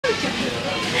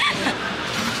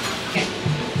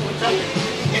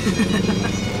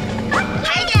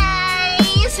Hi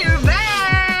guys, we're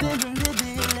back.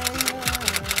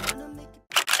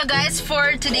 So guys,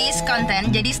 for today's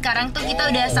content, jadi sekarang tuh kita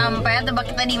udah sampai,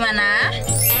 tebak kita di mana?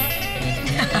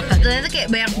 Ternyata kayak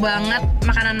banyak banget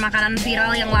makanan-makanan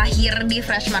viral yang lahir di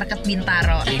Fresh Market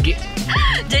Bintaro.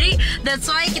 Jadi that's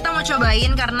why kita mau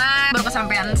cobain karena baru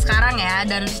kesampaian sekarang ya,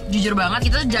 dan jujur banget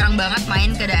kita jarang banget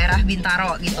main ke daerah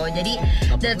Bintaro gitu. Jadi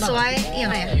that's why iya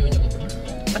nggak ya?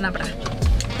 Pernah.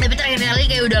 Tapi terakhir kali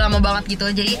kayak udah lama banget gitu.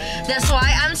 Jadi that's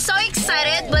why I'm so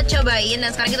excited buat cobain.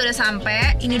 Dan sekarang kita udah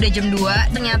sampai. Ini udah jam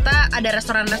 2. Ternyata ada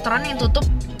restoran-restoran yang tutup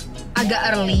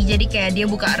agak early, jadi kayak dia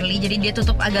buka early, jadi dia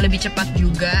tutup agak lebih cepat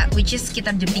juga, which is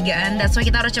sekitar jam 3-an. That's why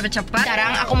kita harus cepet-cepet.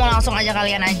 Sekarang aku mau langsung ajak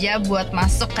kalian aja buat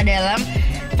masuk ke dalam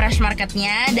Fresh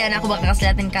Marketnya, dan aku bakal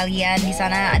liatin kalian di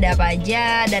sana ada apa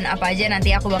aja dan apa aja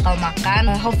nanti aku bakal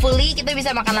makan. Hopefully kita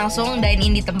bisa makan langsung dine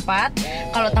in di tempat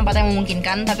kalau tempatnya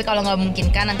memungkinkan, tapi kalau nggak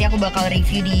memungkinkan nanti aku bakal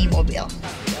review di mobil.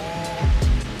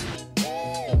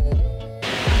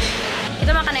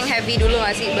 Kita makan yang heavy dulu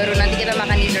gak sih? Baru nanti kita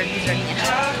makan dessert-dessertnya.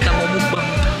 Kita mau mukbang.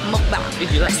 Mukbang.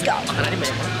 Let's go. Makanannya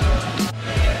banyak.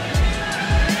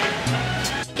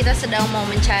 Kita sedang mau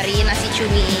mencari nasi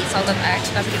cumi salted egg,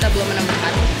 tapi kita belum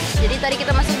menemukan. Jadi tadi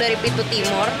kita masuk dari pintu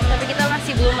timur, tapi kita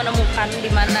masih belum menemukan di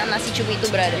mana nasi cumi itu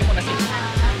berada.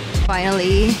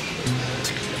 Finally.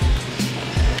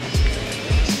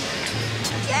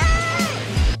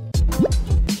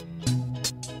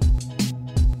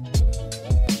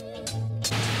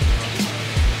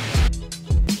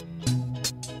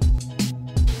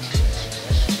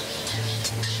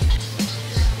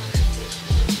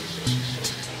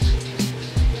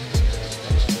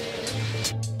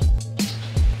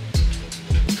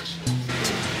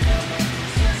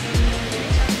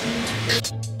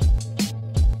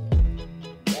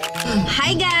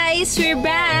 Hai guys, we're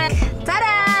back.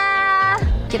 Tada!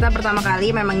 Kita pertama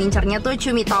kali memang ngincernya tuh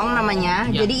cumi tong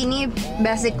namanya. Jadi ini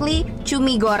basically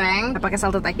cumi goreng pakai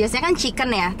salted egg. Biasanya kan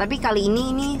chicken ya, tapi kali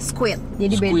ini squid.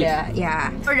 Jadi beda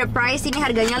ya. For the price ini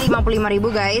harganya 55.000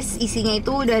 guys. Isinya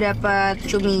itu udah dapet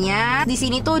cuminya. Di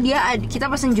sini tuh kita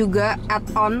pesen juga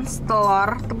add-on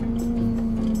telur.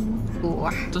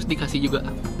 Wah. Terus dikasih juga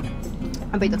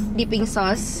apa itu? Dipping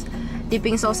sauce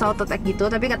salted egg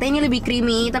gitu, tapi katanya ini lebih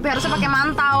creamy, tapi harusnya pakai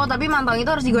mantau, tapi mantau itu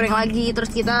harus digoreng lagi,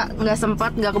 terus kita nggak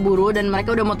sempat, nggak keburu, dan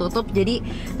mereka udah mau tutup, jadi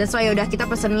that's why udah kita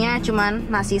pesennya cuman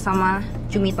nasi sama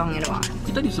cumi tongnya doang.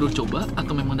 Kita disuruh coba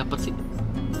atau memang dapat sih?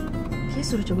 Kayaknya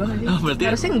suruh coba nggak sih? Berarti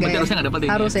harusnya enggak ya? Harusnya nggak dapat ini.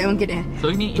 Harusnya mungkin ya. So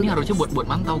ini harusnya buat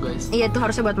mantau guys. Iya, itu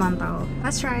harusnya buat mantau.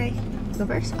 Let's try. Go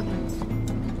first. Okay.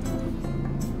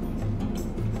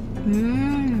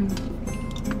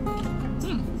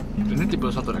 Ini tipe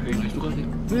satu yang nice juga sih.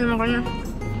 Iya makanya.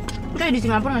 Kayak di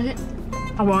Singapura nggak sih?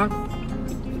 Oh banget.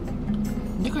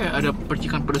 Ini kayak ada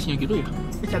percikan pedasnya gitu ya?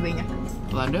 Cabenya.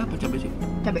 Lada apa cabai sih?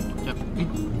 Cabai.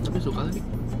 Tapi suka lagi.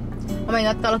 Oh my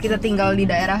god, kalau kita tinggal di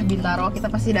daerah Bintaro, kita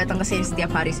pasti datang ke sini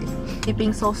setiap hari sih.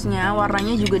 Dipping sauce-nya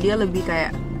warnanya juga dia lebih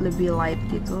light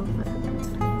gitu.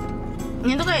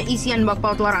 Ini tuh kayak isian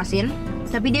bakpao telur asin,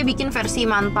 tapi dia bikin versi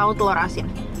mantau telur asin.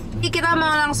 Jadi kita mau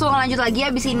langsung lanjut lagi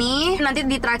abis ini. Nanti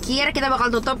di terakhir kita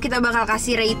bakal tutup, kita bakal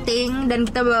kasih rating, dan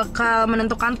kita bakal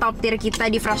menentukan top tier kita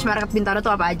di Fresh Market Bintaro tuh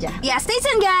apa aja. Ya, stay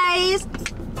tune guys.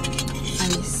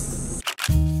 Nice.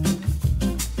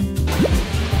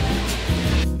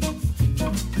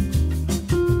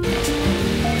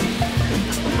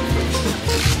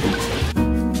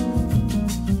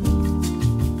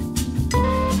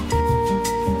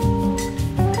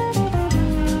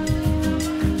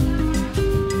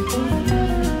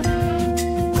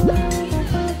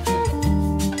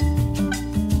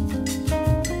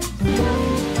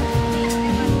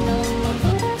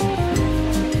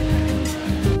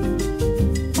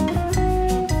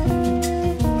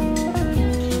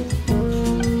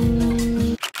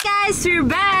 We're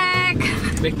back.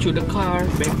 Back to the car,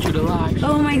 back to the life.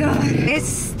 Oh my god.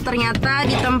 Guys, ternyata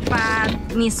di tempat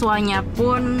miswanya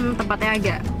pun tempatnya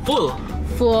agak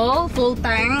full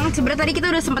tank. Sebenarnya tadi kita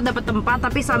udah sempat dapat tempat,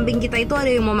 tapi samping kita itu ada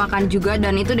yang mau makan juga,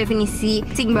 dan itu definisi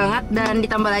sing banget, dan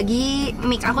ditambah lagi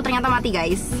mic aku ternyata mati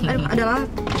guys. Adalah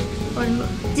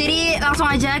jadi langsung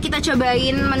aja kita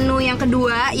cobain menu yang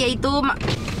kedua, yaitu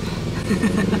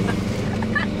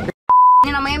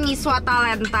ini namanya miswa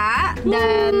talenta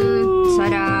dan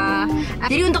soda.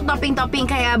 Jadi untuk topping-topping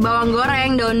kayak bawang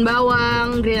goreng, daun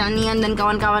bawang, green onion, dan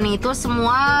kawan-kawan itu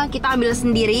semua kita ambil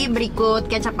sendiri, berikut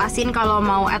kecap asin kalau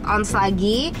mau add-ons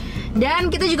lagi. Dan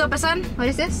kita juga pesan, what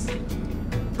is this?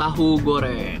 tahu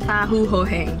goreng. Tahu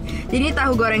horeng. Jadi ini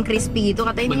tahu goreng crispy gitu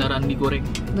katanya. Beneran digoreng.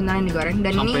 Beneran digoreng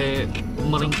dan sampai ini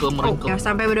meringkel. Ya,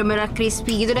 sampai benar-benar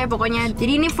crispy gitu deh pokoknya.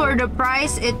 Jadi ini for the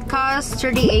price it cost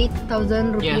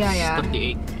 38,000 rupiah ya.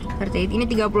 38. Ini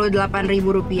 38.000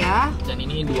 rupiah. Dan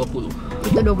ini 20.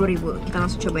 Itu 20.000. Kita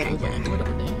langsung cobain aja.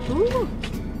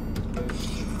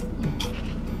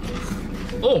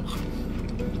 Oh.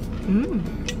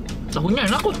 Tahunya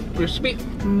enak kok, crispy.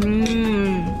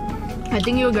 I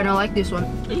think you're gonna like this one.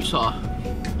 Bisa.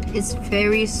 It's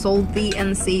very salty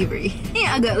and savory.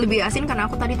 Ini agak lebih asin karena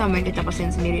aku tadi tambahin kecap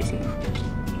asin sendiri sih.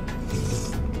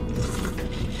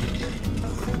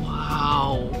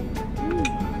 Wow.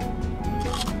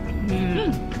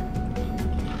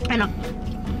 Enak.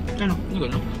 Ini gak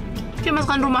enak. Kayak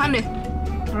masakan rumahan deh.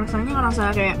 Rasanya ngerasa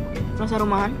kayak rasa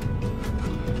rumahan.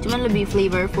 Cuman lebih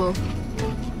flavorful.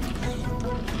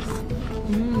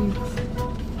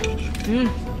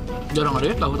 Jarang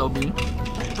ada ya tahu-tahu begini.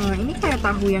 Ini kayak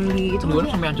tahu yang di itu Digoreng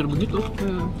sampai hancur begitu.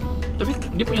 Tapi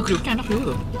dia punya kriuknya enak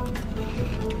juga.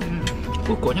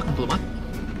 Kuahnya kental banget.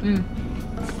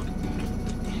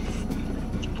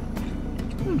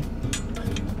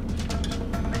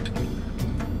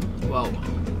 Wow.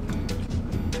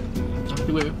 Enak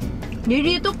juga ya. Jadi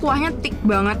dia tuh kuahnya thick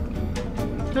banget.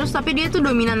 Terus tapi dia tuh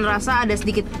dominan rasa, ada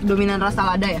sedikit dominan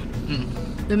rasa lada ya.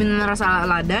 Dominan rasa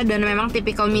lada dan memang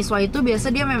tipikal miswa itu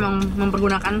biasa dia memang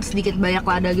mempergunakan sedikit banyak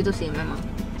lada gitu sih memang.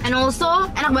 And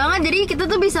also enak banget, jadi kita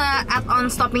tuh bisa add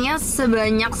on toppingnya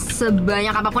sebanyak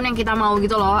apapun yang kita mau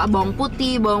gitu loh. Bawang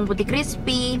putih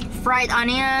crispy, fried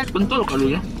onion. Bentul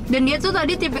kaldunya. Dan dia tuh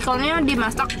tadi tipikalnya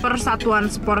dimasak per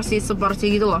satuan seporsi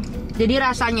gitu loh. Jadi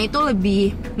rasanya itu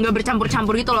lebih nggak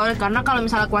bercampur-campur gitu loh. Karena kalau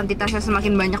misalnya kuantitasnya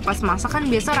semakin banyak pas masak kan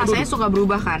biasa rasanya suka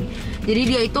berubah kan. Jadi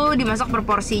dia itu dimasak per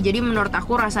porsi. Jadi menurut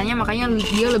aku rasanya makanya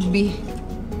dia lebih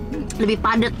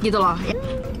padat gitu loh.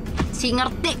 Si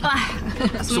ngerti lah.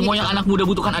 Semua yang anak muda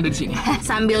butuhkan ada di sini.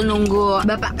 Sambil nunggu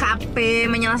Bapak KP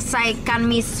menyelesaikan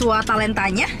miswa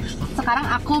talentanya, sekarang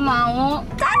aku mau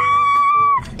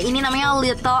ini namanya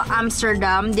Little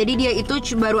Amsterdam. Jadi dia itu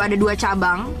baru ada 2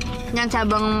 cabang. Yang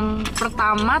cabang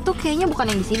pertama tuh kayaknya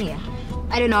bukan yang di sini ya.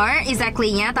 I don't know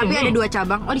exactly-nya, tapi ada 2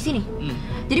 cabang. Oh, di sini.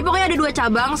 Jadi pokoknya ada 2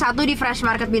 cabang, satu di Fresh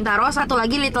Market Bintaro, satu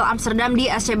lagi Little Amsterdam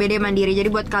di SCBD Mandiri. Jadi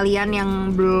buat kalian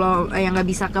yang belum yang nggak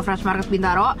bisa ke Fresh Market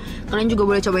Bintaro, kalian juga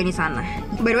boleh cobain di sana.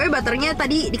 By the way, butternya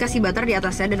tadi dikasih butter di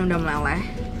atasnya dan udah meleleh.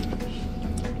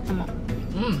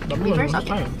 Tapi Reverse,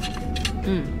 oke.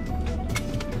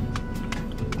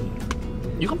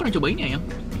 You kan pernah cobainnya yang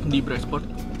di Bresport?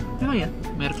 Oh ya?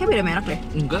 Merek? Kayak beda merek deh.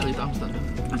 Enggak, itu Amsterdam.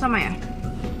 Oh, sama ya?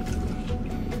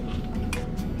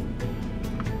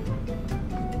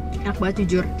 Enak banget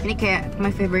jujur. Ini kayak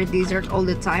my favorite dessert all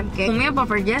the time. Kayak umumnya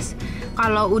Puffer Jazz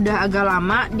kalau udah agak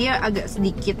lama dia agak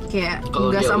sedikit kayak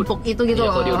nggak sempuk itu gitu loh.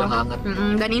 Kalau dia udah hangat.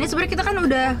 Dan ini sebenarnya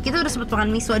kita udah sempet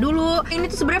makan miswa dulu. Ini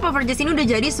tuh sebenarnya Puffer Jazz ini udah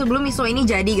jadi sebelum miswa ini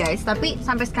jadi guys. Tapi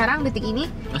sampai sekarang detik ini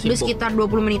udah sekitar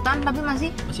 20 menitan tapi masih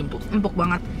empuk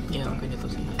banget. Ya makanya tuh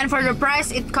sih. And for the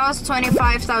price it cost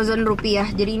 25,000 rupiah.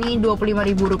 Jadi ini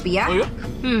 25.000 rupiah. Oh iya?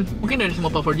 Mungkin dari semua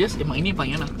Puffer Jazz emang ini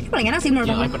paling enak. Paling enak sih menurut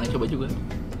aku. Yang aku. pernah coba juga.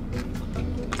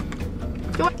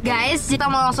 Guys, kita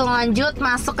mau langsung lanjut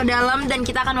masuk ke dalam dan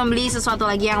kita akan membeli sesuatu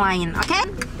lagi yang lain. Oke?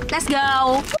 Let's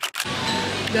go.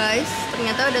 Guys,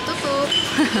 ternyata udah tutup.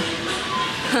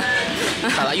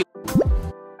 Salah yuk.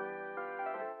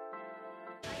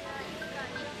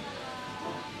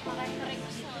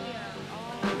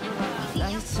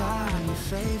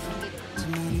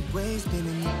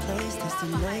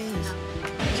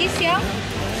 Cheese ya.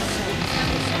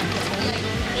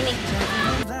 Ini.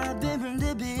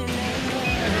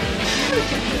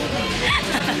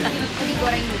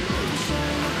 Digoreng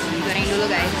dulu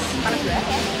guys. Panas banget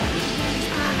ya.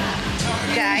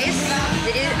 Guys,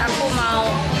 jadi aku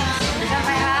mau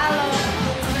sampai halo.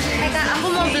 Kak, aku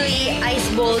mau beli ice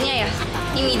bowl-nya ya.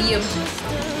 Ini medium.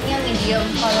 Ini yang medium.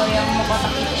 Kalau yang mau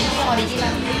kotak itu yang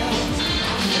original.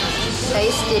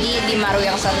 Guys, jadi di Maru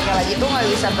yang satunya lagi tuh nggak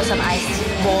bisa pesen ice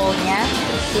bowl-nya.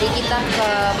 Jadi kita ke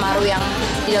Maru yang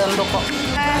di dalam ruko.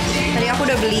 Tadi aku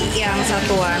udah beli yang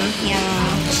satuan, yang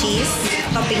cheese,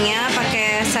 toppingnya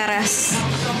pakai seres.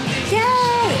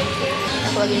 Yay!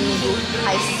 Aku lagi nunggu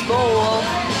ice bowl.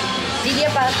 Jadi dia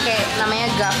pakai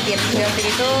namanya gavit. Gavit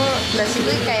itu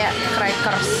basically kayak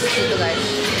crackers gitu guys.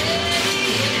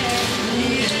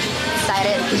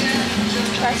 Excited.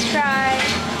 Let's try.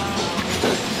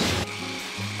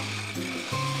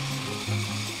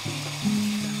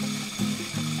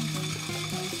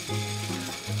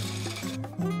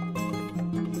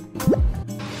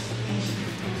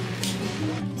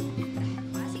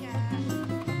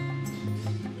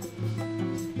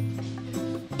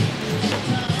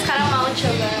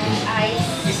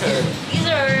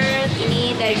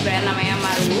 brand namanya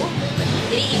Maru.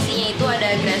 Jadi isinya itu ada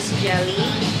grass jelly,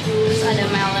 terus ada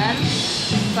melon,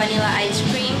 vanilla ice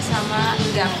cream, sama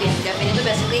gavin. Gavin itu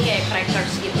basically kayak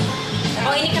crackers gitu.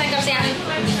 Oh ini crackers yang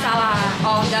salah.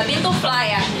 Oh gavin tuh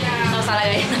fly ya? Oh salah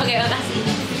guys. Oke makasih.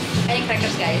 Ini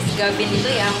crackers guys. Gavin itu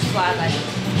yang fly tadi.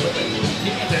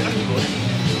 Ini crackers digoreng.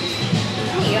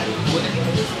 Iya.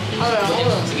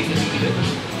 Oh, segini-segini.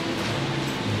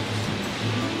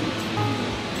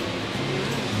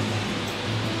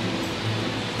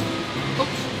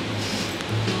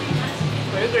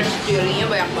 Jadi grass jelly-nya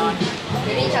banyak banget.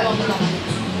 Jadi cabang pertama.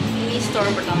 Ini store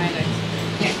pertama ya guys.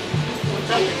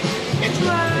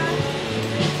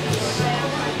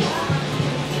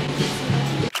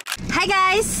 Hi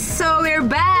guys, so we're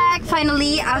back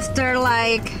finally after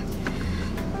like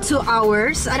 2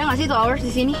 hours. Ada nggak sih 2 hours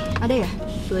di sini? Ada ya?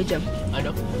 2 jam.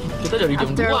 Ada. Kita dari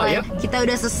jam 2 ya. Kita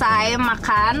udah selesai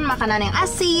makan makanan yang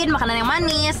asin, makanan yang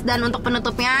manis, dan untuk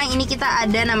penutupnya ini kita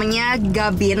ada namanya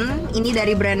Gabin. Ini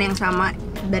dari brand yang sama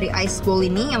dari ice bowl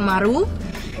ini yang Maru.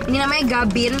 Ini namanya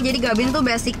Gabin. Jadi Gabin tuh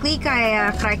basically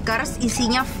kayak crackers,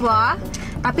 isinya fla,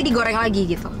 tapi digoreng lagi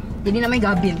gitu. Jadi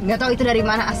namanya Gabin. Nggak tahu itu dari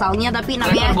mana asalnya, tapi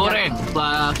namanya goreng.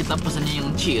 Setelah kita pesennya yang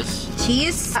cheese.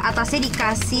 Cheese, atasnya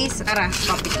dikasih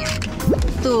toppingnya.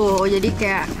 Tuh, jadi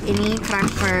kayak ini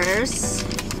crackers,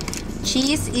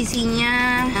 cheese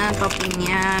isinya,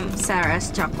 toppingnya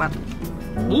Sarah's coklat.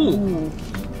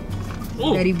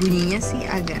 Dari bunyinya sih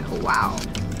agak wow.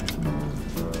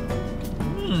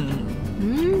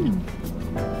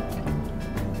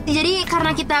 Jadi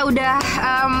karena kita udah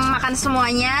makan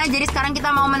semuanya, jadi sekarang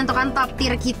kita mau menentukan top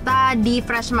tier kita di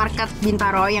Fresh Market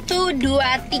Bintaro. Yang 1,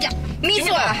 2, 3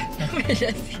 miswa.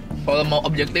 Kalau mau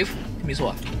objektif,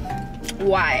 miswa.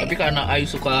 Why? Tapi karena Ayu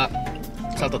suka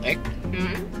salted egg,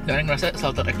 dan ngerasa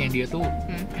salted egg-nya dia tuh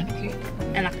enak sih.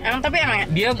 Enak, emang tapi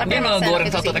enak. Dia ngegoreng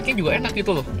salted egg-nya juga enak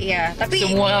gitu loh. Iya, tapi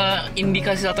semua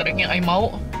indikasi salted egg-nya Ayu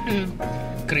mau.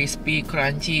 Crispy,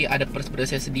 crunchy, ada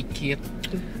pedas-pedasnya sedikit.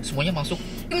 Semuanya masuk.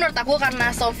 Menurut aku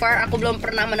karena so far aku belum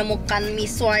pernah menemukan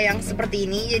miswa yang seperti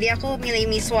ini, jadi aku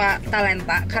milih miswa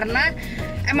Talenta karena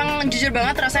emang jujur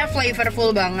banget rasanya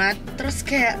flavorful banget. Terus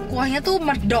kayak kuahnya tuh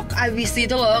medok abis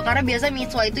itu loh, karena biasa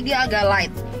miswa itu dia agak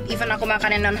light. Even aku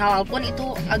makan yang non halal pun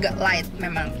itu agak light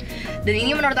memang. Dan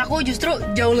ini menurut aku justru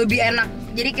jauh lebih enak.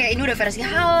 Jadi kayak ini udah versi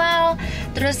halal,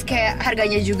 terus kayak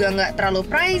harganya juga nggak terlalu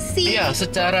pricey. Iya,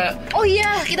 secara oh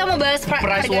iya, kita mau bahas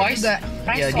price wise juga.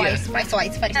 Price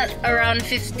wise. Around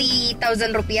 50,000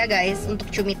 rupiah guys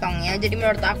untuk cumi tongnya. Jadi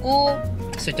menurut aku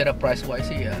secara price wise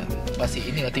sih ya pasti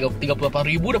inilah 38.000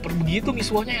 dapat begitu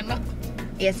miswanya enak.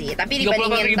 Iya sih, tapi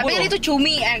dibandingin tapi kan itu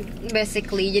cumi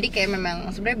basically. Jadi kayak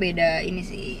memang sebenarnya beda ini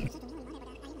sih.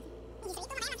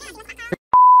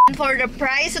 For the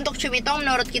price untuk cumi tong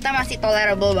menurut kita masih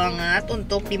tolerable banget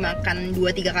untuk dimakan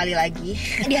 2-3 kali lagi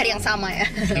di hari yang sama ya.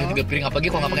 3 piring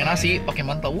apalagi kalau nggak pakai nasi, pakai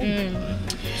mantau.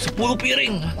 10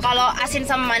 piring. Kalau asin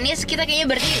sama manis kita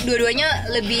kayaknya berarti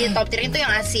dua-duanya lebih top tier itu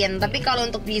yang asin. Tapi kalau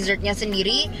untuk dessertnya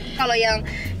sendiri, kalau yang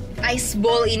ice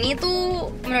bowl ini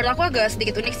tuh menurut aku agak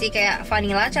sedikit unik sih, kayak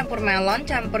vanilla campur melon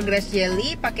campur grass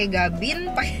jelly pakai gabin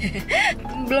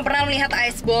belum pernah melihat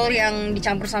ice bowl yang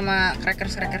dicampur sama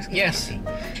crackers gitu. Yes.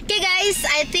 Okay guys,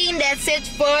 I think that's it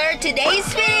for today's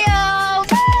video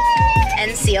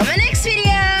and see you on my next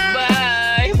video.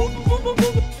 Bye.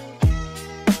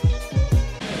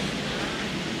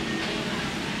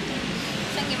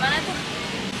 Gimana tuh?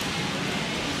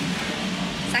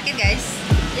 Sakit guys.